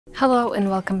Hello and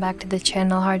welcome back to the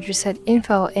channel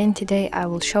HardReset.Info, and today I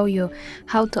will show you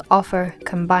how to offer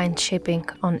combined shipping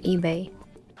on eBay.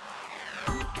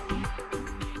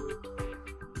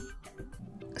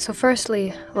 So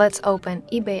firstly, let's open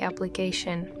eBay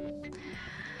application.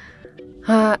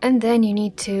 And then you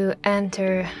need to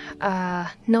enter a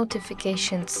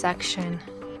notification section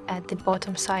at the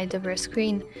bottom side of your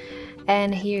screen,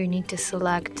 and here you need to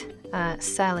select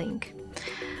selling.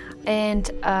 And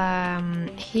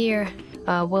here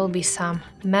will be some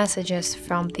messages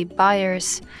from the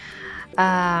buyers.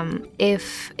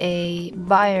 If a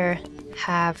buyer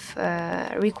have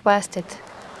requested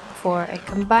for a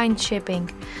combined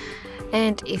shipping,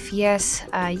 and if yes,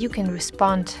 you can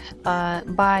respond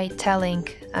by telling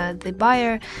the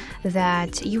buyer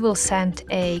that you will send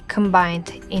a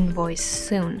combined invoice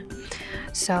soon.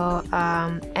 So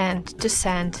and to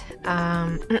send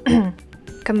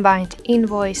combined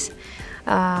invoice,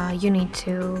 you need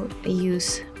to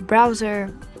use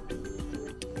browser.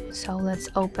 So let's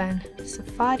open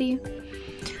Safari,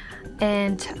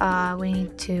 and we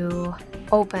need to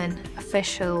open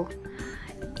official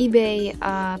eBay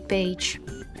page.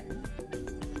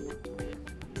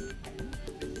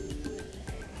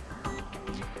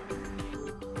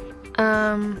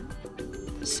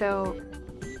 So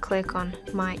click on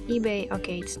my eBay.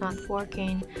 Okay, it's not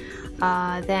working.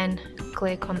 Then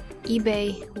click on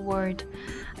eBay word,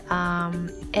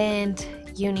 and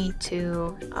you need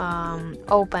to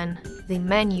open the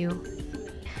menu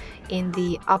in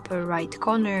the upper right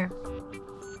corner.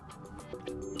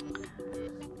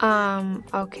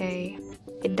 Okay,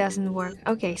 it doesn't work.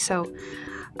 Okay, so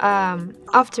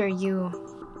after you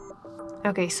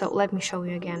okay, so let me show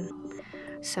you again.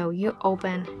 So you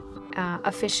open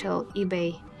official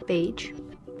eBay page.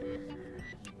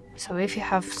 So if you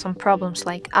have some problems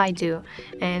like I do,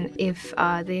 and if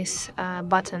this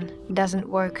button doesn't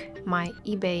work, my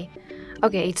eBay,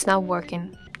 okay, it's not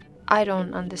working. I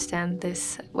don't understand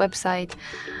this website.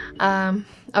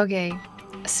 Okay,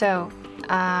 so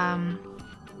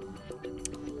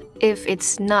if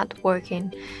it's not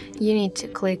working, you need to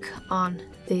click on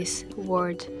this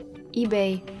word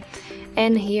eBay,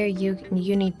 and here you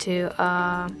need to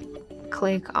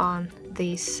click on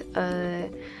this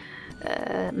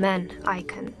man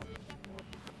icon,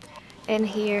 and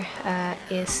here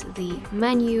is the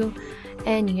menu,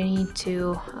 and you need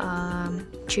to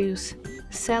choose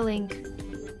selling,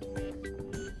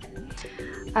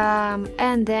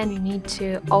 and then you need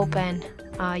to open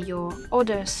your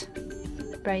orders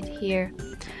right here,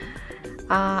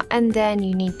 and then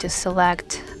you need to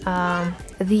select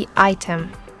the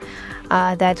item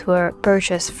that were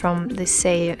purchased from the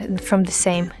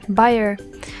same buyer.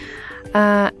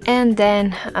 And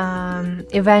then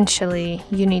eventually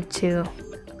you need to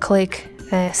click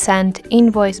Send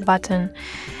Invoice button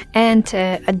and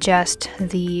adjust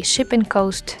the shipping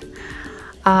cost,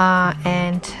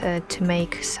 and to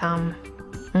make some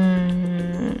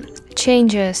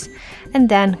changes, and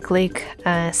then click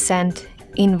Send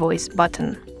Invoice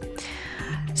button.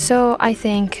 So I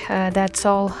think that's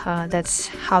all. That's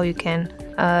how you can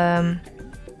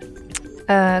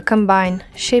combine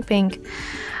shipping.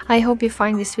 I hope you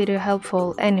find this video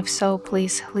helpful, and if so,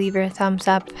 please leave your thumbs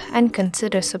up and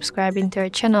consider subscribing to our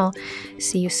channel.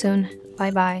 See you soon.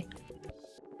 Bye bye.